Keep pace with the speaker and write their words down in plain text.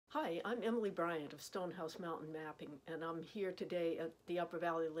Hi, I'm Emily Bryant of Stonehouse Mountain Mapping, and I'm here today at the Upper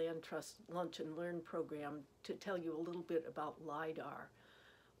Valley Land Trust Lunch and Learn program to tell you a little bit about LIDAR.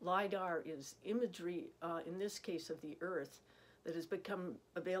 LIDAR is imagery, in this case of the Earth, that has become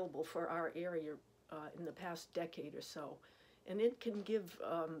available for our area in the past decade or so. And it can give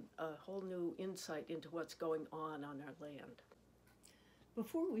a whole new insight into what's going on our land.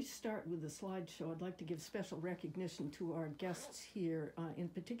 Before we start with the slideshow, I'd like to give special recognition to our guests here, in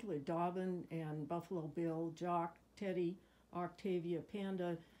particular Dobbin and Buffalo Bill, Jock, Teddy, Octavia,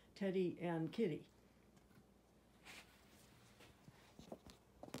 Panda, Teddy, and Kitty.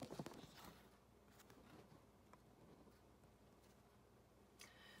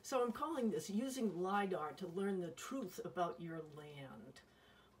 So I'm calling this Using LIDAR to Learn the Truth About Your Land.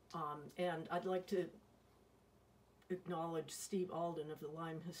 And I'd like to acknowledge Steve Alden of the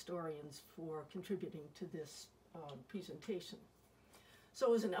Lyme Historians for contributing to this presentation.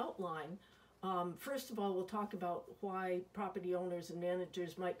 So as an outline, first of all, we'll talk about why property owners and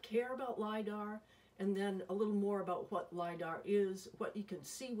managers might care about LIDAR, and then a little more about what LIDAR is, what you can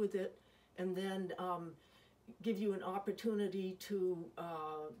see with it, and then give you an opportunity to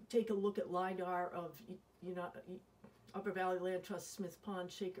take a look at LIDAR of Upper Valley Land Trust, Smith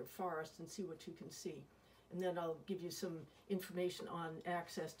Pond, Shaker Forest, and see what you can see. And then I'll give you some information on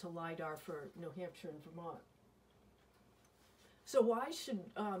access to LIDAR for New Hampshire and Vermont. So why should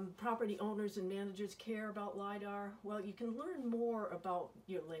property owners and managers care about LIDAR? Well, you can learn more about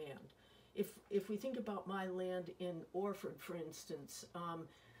your land. If we think about my land in Orford, for instance,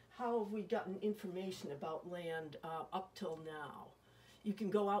 how have we gotten information about land up till now? You can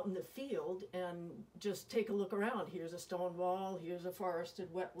go out in the field and just take a look around. Here's a stone wall, here's a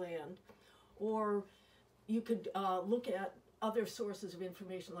forested wetland. Or you could look at other sources of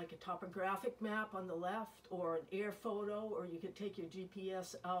information like a topographic map on the left or an air photo, or you could take your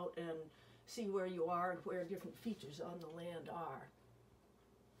GPS out and see where you are and where different features on the land are.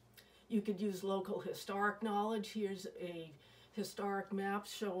 You could use local historic knowledge. Here's a historic map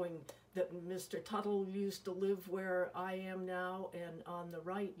showing that Mr. Tuttle used to live where I am now, and on the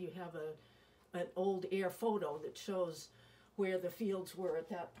right you have an old air photo that shows where the fields were at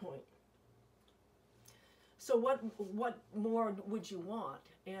that point. So what more would you want?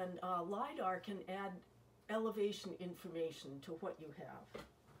 And LIDAR can add elevation information to what you have.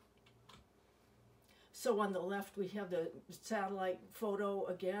 So on the left we have the satellite photo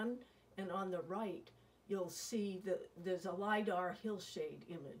again, and on the right you'll see that there's a LIDAR hillshade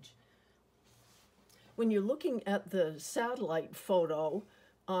image. When you're looking at the satellite photo,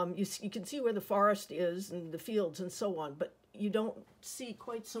 you can see where the forest is and the fields and so on, but you don't see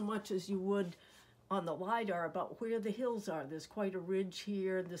quite so much as you would on the LIDAR about where the hills are. There's quite a ridge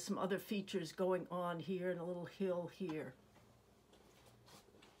here, there's some other features going on here, and a little hill here.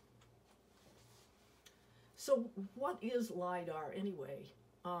 So what is LIDAR anyway?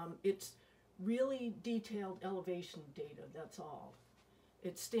 It's really detailed elevation data, that's all.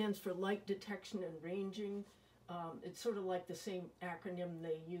 It stands for light detection and ranging. It's sort of like the same acronym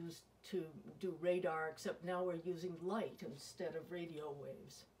they used to do radar, except now we're using light instead of radio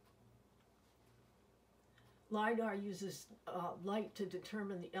waves. LIDAR uses light to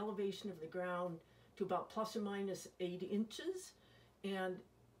determine the elevation of the ground to about plus or minus 8 inches, and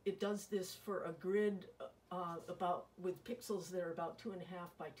it does this for a grid with pixels that are about 2.5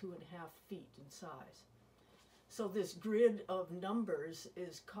 by 2.5 feet in size. So this grid of numbers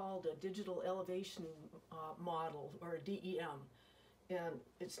is called a digital elevation model, or a DEM, and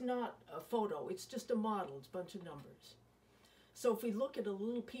it's not a photo, it's just a model, it's a bunch of numbers. So if we look at a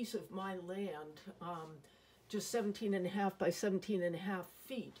little piece of my land, just 17.5 by 17.5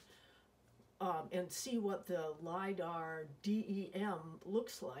 feet, and see what the LIDAR DEM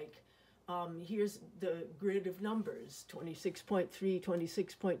looks like. Here's the grid of numbers, 26.3,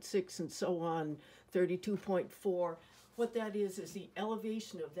 26.6, and so on, 32.4. What that is the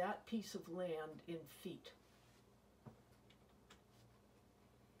elevation of that piece of land in feet.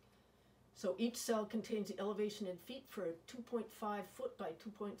 So each cell contains the elevation in feet for a 2.5 foot by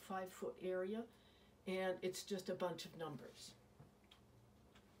 2.5 foot area, and it's just a bunch of numbers.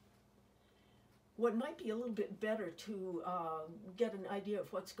 What might be a little bit better to get an idea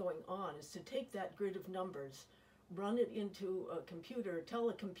of what's going on is to take that grid of numbers, run it into a computer, tell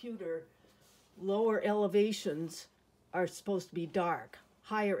the computer lower elevations are supposed to be dark,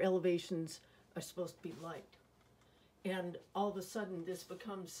 higher elevations are supposed to be light. And all of a sudden this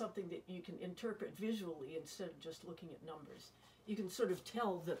becomes something that you can interpret visually instead of just looking at numbers. You can sort of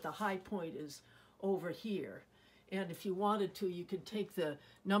tell that the high point is over here. And if you wanted to, you could take the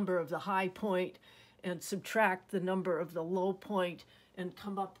number of the high point and subtract the number of the low point and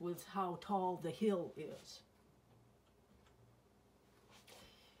come up with how tall the hill is.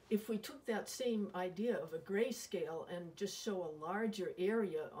 If we took that same idea of a grayscale and just show a larger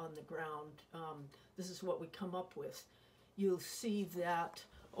area on the ground, this is what we come up with. You'll see that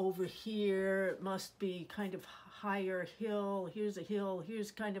over here it must be kind of higher hill. Here's a hill.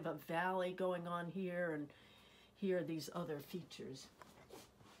 Here's kind of a valley going on here, and here are these other features.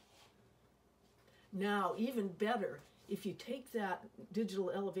 Now, even better, if you take that digital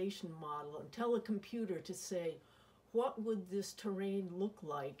elevation model and tell a computer to say, what would this terrain look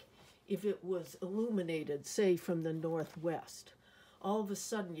like if it was illuminated, say, from the northwest? All of a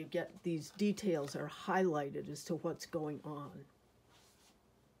sudden you get these details are highlighted as to what's going on.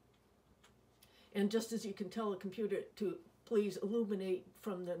 And just as you can tell a computer to please illuminate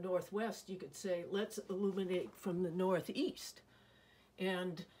from the northwest, you could say, let's illuminate from the northeast.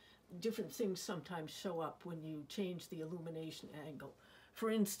 And different things sometimes show up when you change the illumination angle.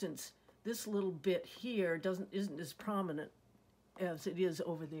 For instance, this little bit here isn't as prominent as it is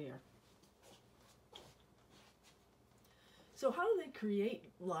over there. So how do they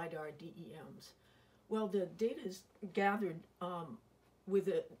create LIDAR DEMs? Well, the data is gathered with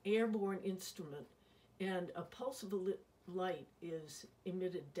an airborne instrument, and a pulse of light is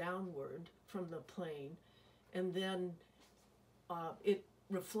emitted downward from the plane, and then it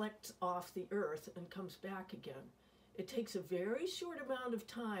reflects off the Earth and comes back again. It takes a very short amount of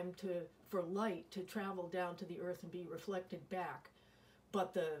time for light to travel down to the Earth and be reflected back,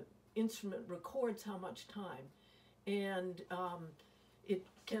 but the instrument records how much time, and it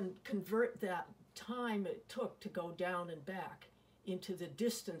can convert that time it took to go down and back into the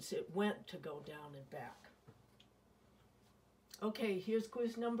distance it went to go down and back. Okay, here's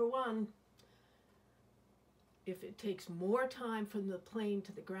quiz number 1. If it takes more time from the plane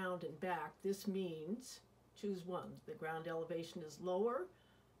to the ground and back, this means, choose one. The ground elevation is lower,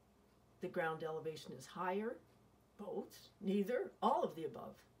 the ground elevation is higher, both, neither, all of the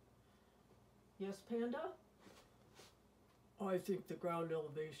above. Yes, Panda? I think the ground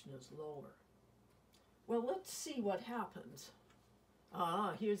elevation is lower. Well, let's see what happens.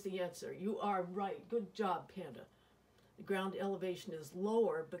 Here's the answer. You are right. Good job, Panda. The ground elevation is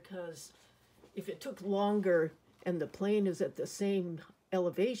lower because if it took longer and the plane is at the same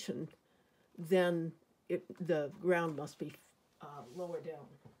elevation, then the ground must be lower down.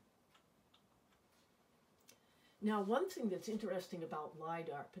 Now, one thing that's interesting about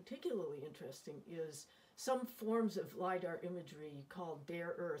LIDAR, particularly interesting, is some forms of LIDAR imagery called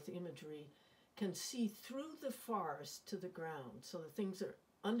bare earth imagery can see through the forest to the ground. So the things that are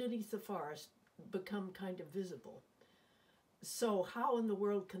underneath the forest become kind of visible. So how in the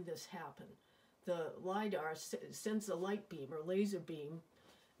world can this happen? The LIDAR sends a light beam or laser beam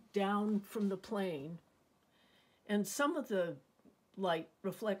down from the plane, and some of the light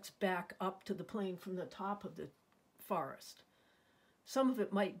reflects back up to the plane from the top of the forest. Some of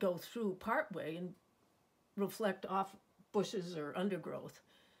it might go through partway and reflect off bushes or undergrowth.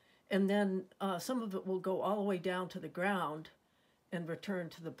 And then some of it will go all the way down to the ground and return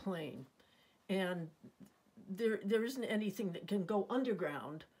to the plane. And there isn't anything that can go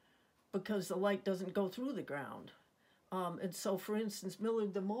underground because the light doesn't go through the ground. And so, for instance,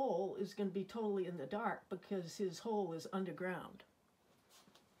 Millard the mole is going to be totally in the dark because his hole is underground.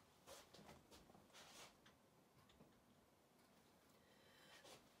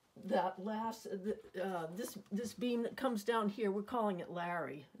 That last, this beam that comes down here, we're calling it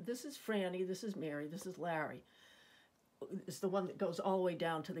Larry. This is Franny, this is Mary, this is Larry. It's the one that goes all the way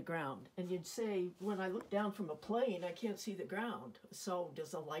down to the ground. And you'd say, when I look down from a plane, I can't see the ground. So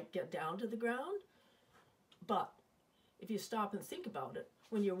does the light get down to the ground? But if you stop and think about it,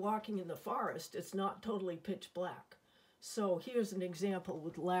 when you're walking in the forest, it's not totally pitch black. So here's an example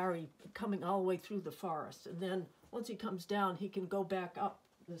with Larry coming all the way through the forest. And then once he comes down, he can go back up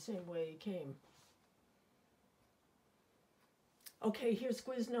the same way he came. Okay, here's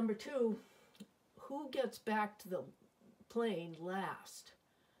quiz number 2. Who gets back to the plane last?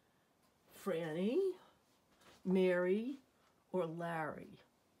 Franny, Mary, or Larry?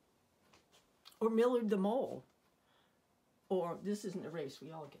 Or Millard the mole? Or this isn't a race,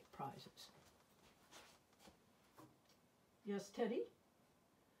 we all get prizes. Yes, Teddy?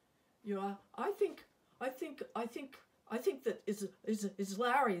 Yeah, I think that is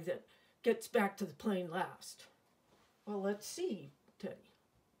Larry that gets back to the plane last. Well, let's see, Teddy.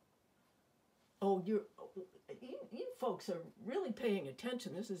 Oh, you folks are really paying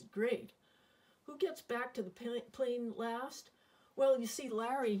attention. This is great. Who gets back to the plane last? Well, you see,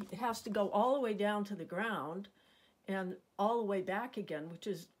 Larry has to go all the way down to the ground and all the way back again, which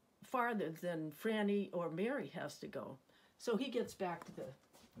is farther than Franny or Mary has to go. So he gets back to the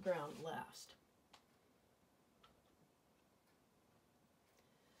ground last.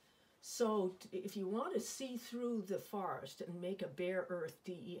 So if you want to see through the forest and make a bare earth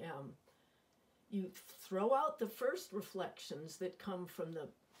DEM, you throw out the first reflections that come from the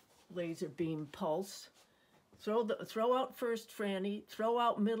laser beam pulse, throw out first Franny, throw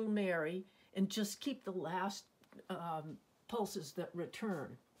out middle Mary, and just keep the last pulses that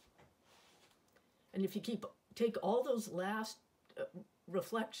return. And if you take all those last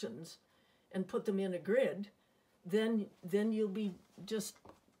reflections and put them in a grid, then you'll be just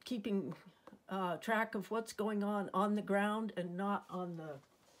keeping track of what's going on the ground and not on the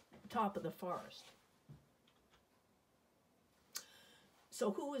top of the forest.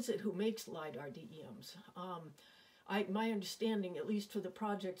 So who is it who makes LIDAR DEMs? My understanding, at least for the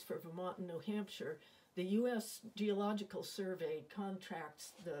projects for Vermont and New Hampshire, the U.S. Geological Survey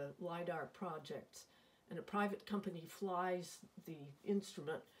contracts the LIDAR projects, and a private company flies the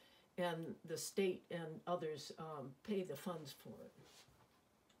instrument, and the state and others pay the funds for it.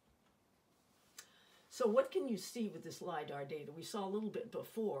 So what can you see with this LIDAR data? We saw a little bit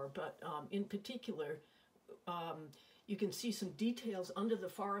before, but in particular, you can see some details under the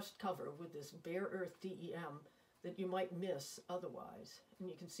forest cover with this bare earth DEM that you might miss otherwise. And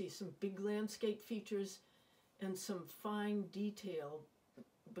you can see some big landscape features and some fine detail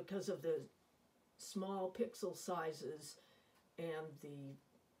because of the small pixel sizes and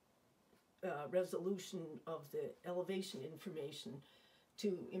the resolution of the elevation information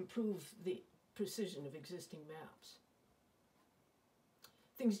to improve the precision of existing maps.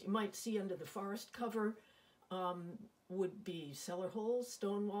 Things you might see under the forest cover would be cellar holes,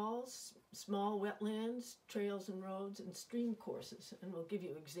 stone walls, small wetlands, trails and roads, and stream courses. And we'll give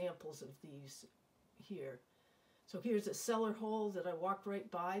you examples of these here. So here's a cellar hole that I walked right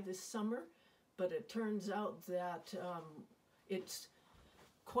by this summer, but it turns out that it's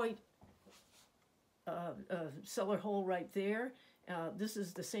quite a cellar hole right there. This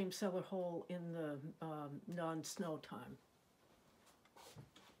is the same cellar hole in the non-snow time.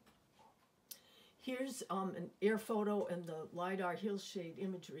 Here's an air photo and the LIDAR hillshade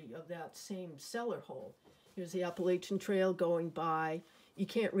imagery of that same cellar hole. Here's the Appalachian Trail going by. You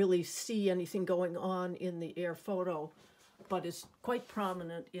can't really see anything going on in the air photo, but it's quite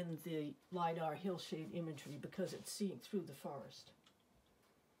prominent in the LIDAR hillshade imagery because it's seeing through the forest.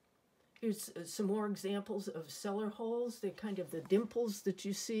 Here's some more examples of cellar holes. They're kind of the dimples that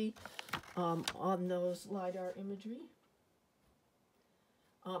you see on those LIDAR imagery.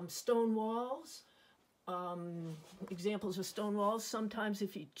 Stone walls. Examples of stone walls. Sometimes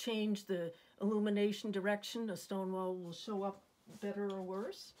if you change the illumination direction, a stone wall will show up better or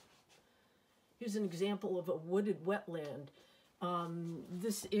worse. Here's an example of a wooded wetland.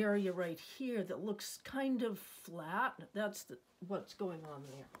 This area right here that looks kind of flat, that's what's going on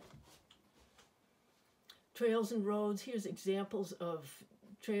there. Trails and roads. Here's examples of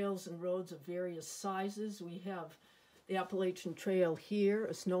trails and roads of various sizes. We have the Appalachian Trail here,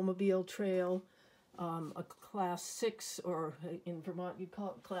 a snowmobile trail, a class 6, or in Vermont you'd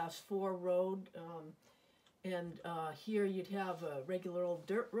call it class 4 road, and here you'd have a regular old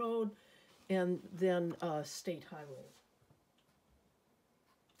dirt road, and then a state highway.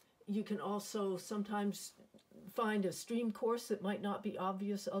 You can also sometimes find a stream course that might not be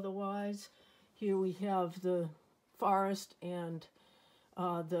obvious otherwise. Here we have the forest and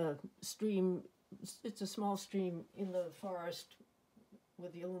the stream. It's a small stream in the forest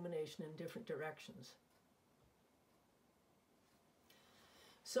with the illumination in different directions.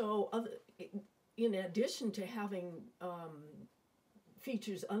 So in addition to having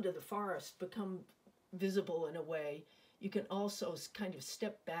features under the forest become visible in a way, you can also kind of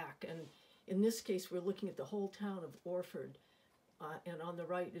step back. And in this case, we're looking at the whole town of Orford. And on the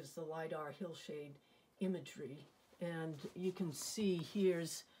right is the LIDAR hillshade imagery. And you can see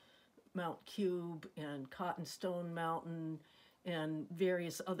here's Mount Cube and Cottonstone Mountain and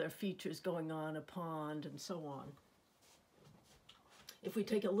various other features going on, a pond and so on. If we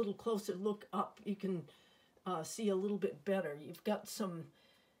take a little closer look up, you can see a little bit better. You've got some,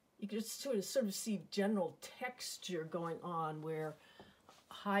 you can just sort of see general texture going on where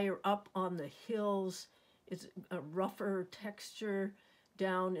higher up on the hills it's a rougher texture.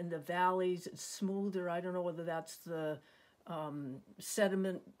 Down in the valleys it's smoother. I don't know whether that's the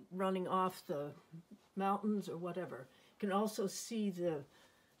sediment running off the mountains or whatever. You can also see the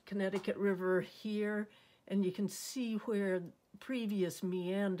Connecticut River here, and you can see where previous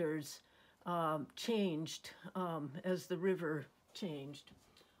meanders changed as the river changed.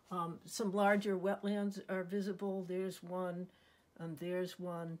 Some larger wetlands are visible. There's one, and there's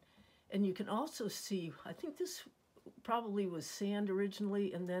one. And you can also see, I think this probably was sand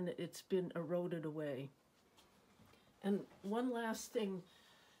originally, and then it's been eroded away. And one last thing,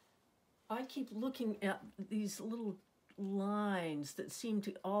 I keep looking at these little lines that seem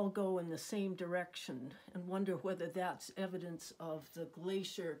to all go in the same direction and wonder whether that's evidence of the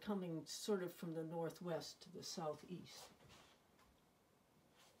glacier coming sort of from the northwest to the southeast.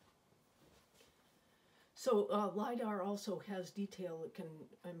 So LIDAR also has detail that can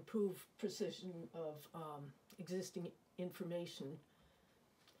improve precision of existing information.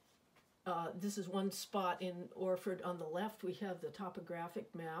 This is one spot in Orford. On the left, we have the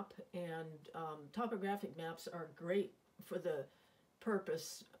topographic map, and topographic maps are great for the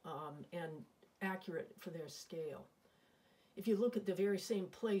purpose and accurate for their scale. If you look at the very same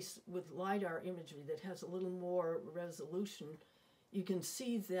place with LIDAR imagery that has a little more resolution, you can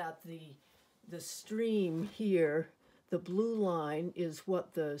see that the stream here, the blue line, is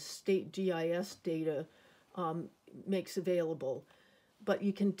what the state GIS data makes available. But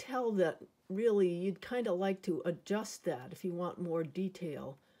you can tell that really you'd kind of like to adjust that if you want more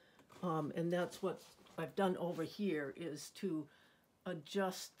detail. And that's what I've done over here, is to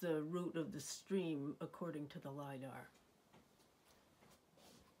adjust the route of the stream according to the LIDAR.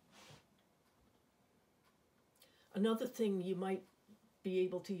 Another thing you might be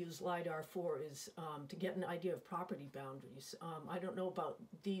able to use LIDAR for is to get an idea of property boundaries. I don't know about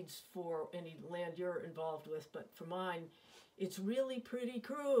deeds for any land you're involved with, but for mine, it's really pretty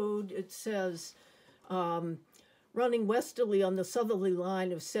crude. It says, running westerly on the southerly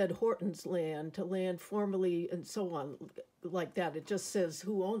line of said Horton's land to land formerly, and so on, like that. It just says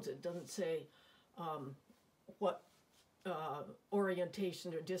who owns it. It doesn't say what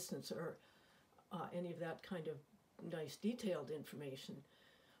orientation or distance or any of that kind of nice detailed information.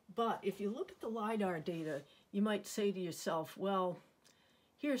 But if you look at the LIDAR data, you might say to yourself, well,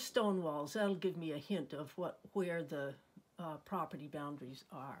 here's stone walls. That'll give me a hint of where the property boundaries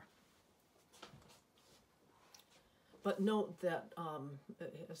are. But note that,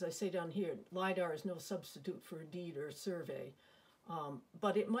 as I say down here, LIDAR is no substitute for a deed or a survey,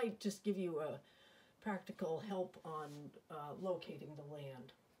 but it might just give you a practical help on locating the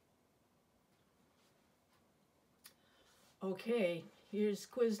land. Okay, here's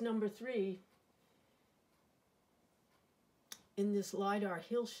quiz number 3. In this LIDAR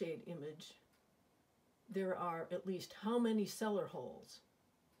hillshade image, there are at least how many cellar holes?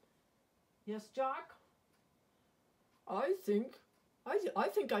 Yes, Jock? I think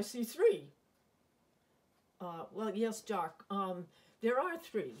I see 3. Well, yes, Jock. There are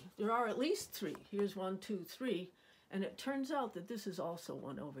 3. There are at least 3. Here's 1, 2, 3, and it turns out that this is also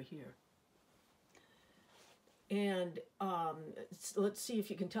one over here. And let's see if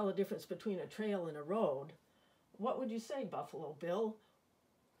you can tell a difference between a trail and a road. What would you say, Buffalo Bill?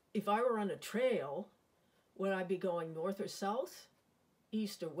 If I were on a trail, would I be going north or south,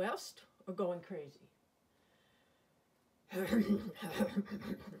 east or west, or going crazy?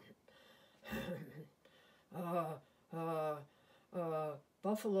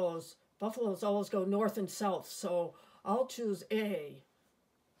 Buffaloes always go north and south, so I'll choose A.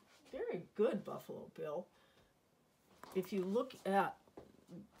 Very good, Buffalo Bill. If you look at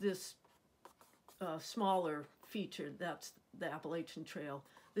this smaller feature, that's the Appalachian Trail.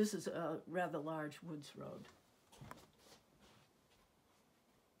 This is a rather large woods road.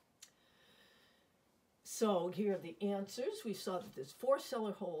 So here are the answers. We saw that there's 4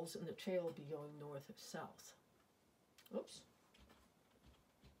 cellar holes and the trail will be going north or south. Oops.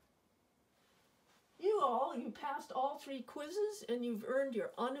 You passed all 3 quizzes and you've earned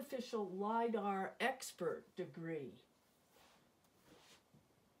your unofficial LIDAR expert degree.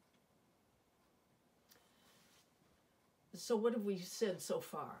 So what have we said so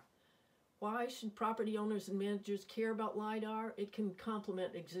far? Why should property owners and managers care about LIDAR? It can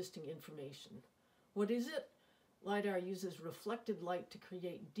complement existing information. What is it? LIDAR uses reflected light to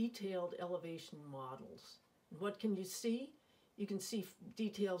create detailed elevation models. And what can you see? You can see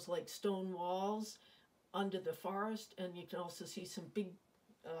details like stone walls under the forest, and you can also see some big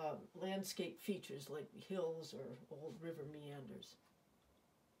landscape features like hills or old river meanders.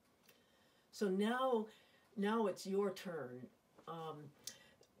 So now it's your turn.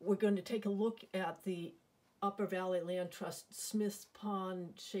 We're going to take a look at the Upper Valley Land Trust Smith's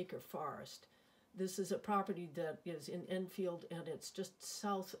Pond Shaker Forest. This is a property that is in Enfield, and it's just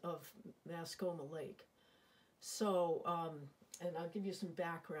south of Mascoma Lake. So, and I'll give you some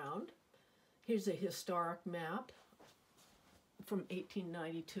background. Here's a historic map from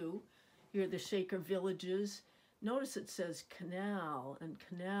 1892. Here are the Shaker villages. Notice it says canal and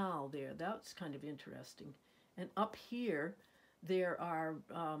canal there. That's kind of interesting. And up here, there are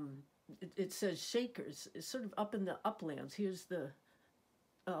it says Shakers. It's sort of up in the uplands. Here's the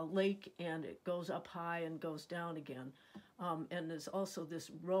lake, and it goes up high and goes down again. And there's also this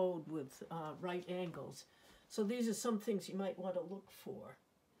road with right angles. So these are some things you might want to look for.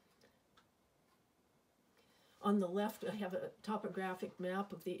 On the left, I have a topographic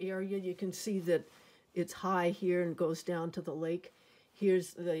map of the area. You can see that it's high here and goes down to the lake.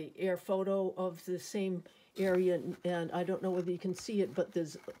 Here's the air photo of the same area, and I don't know whether you can see it, but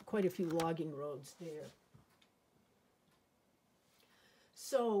there's quite a few logging roads there.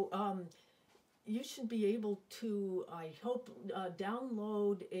 So you should be able to, I hope,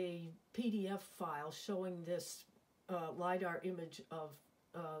 download a PDF file showing this LIDAR image of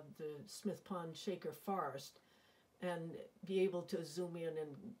the Smith Pond Shaker Forest, and be able to zoom in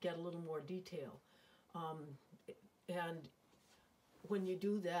and get a little more detail. And when you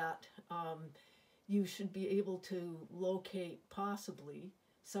do that, you should be able to locate possibly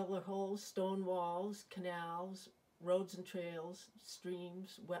cellar holes, stone walls, canals, roads and trails,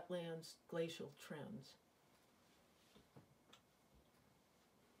 streams, wetlands, glacial trends.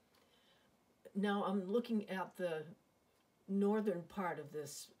 Now I'm looking at the northern part of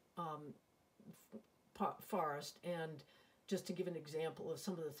this forest, and just to give an example of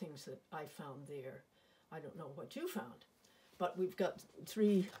some of the things that I found there. I don't know what you found, but we've got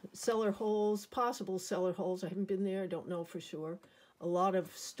 3 cellar holes, possible cellar holes. I haven't been there, I don't know for sure. A lot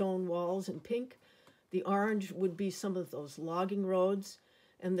of stone walls in pink. The orange would be some of those logging roads,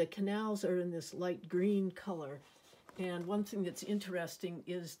 and the canals are in this light green color. And one thing that's interesting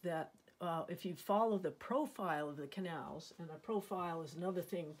is that if you follow the profile of the canals, and a profile is another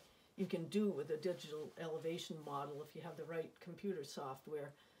thing you can do with a digital elevation model if you have the right computer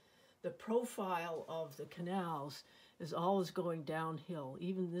software, the profile of the canals is always going downhill.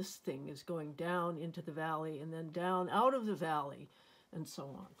 Even this thing is going down into the valley and then down out of the valley, and so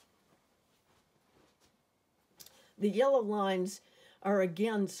on. The yellow lines are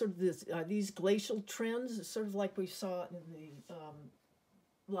again sort of this, these glacial trends, sort of like we saw in the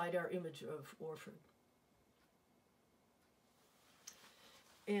LIDAR image of Orford.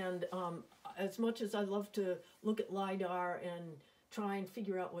 And as much as I love to look at LIDAR and try and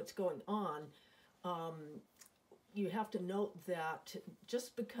figure out what's going on, you have to note that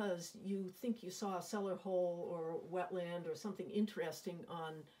just because you think you saw a cellar hole or wetland or something interesting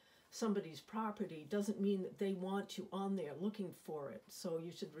on somebody's property doesn't mean that they want you on there looking for it. So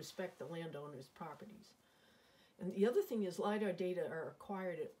you should respect the landowner's properties. And the other thing is LIDAR data are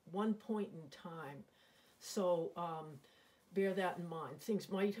acquired at one point in time. So bear that in mind. Things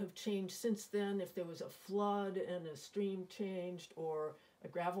might have changed since then if there was a flood and a stream changed or a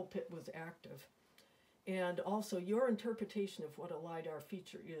gravel pit was active. And also your interpretation of what a LIDAR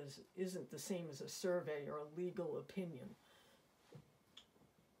feature isn't the same as a survey or a legal opinion.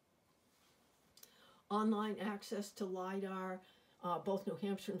 Online access to LIDAR, both New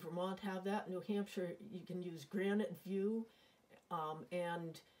Hampshire and Vermont have that. New Hampshire, you can use Granite View,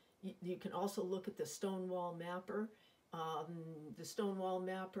 and you can also look at the Stonewall Mapper. The Stonewall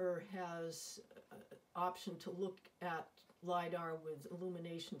Mapper has option to look at LIDAR with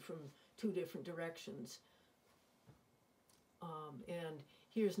illumination from 2 different directions. And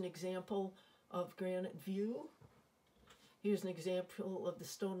here's an example of Granite View. Here's an example of the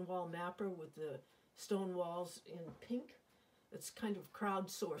Stonewall Mapper with the stone walls in pink. It's kind of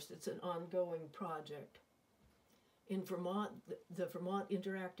crowdsourced. It's an ongoing project. In Vermont, the Vermont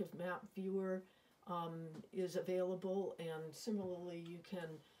Interactive Map Viewer is available, and similarly you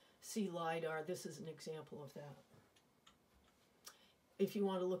can see LIDAR. This is an example of that. If you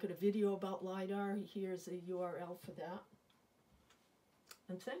want to look at a video about LIDAR, here's a URL for that.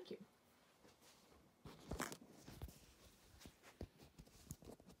 And thank you.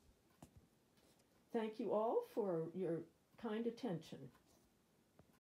 Thank you all for your kind attention.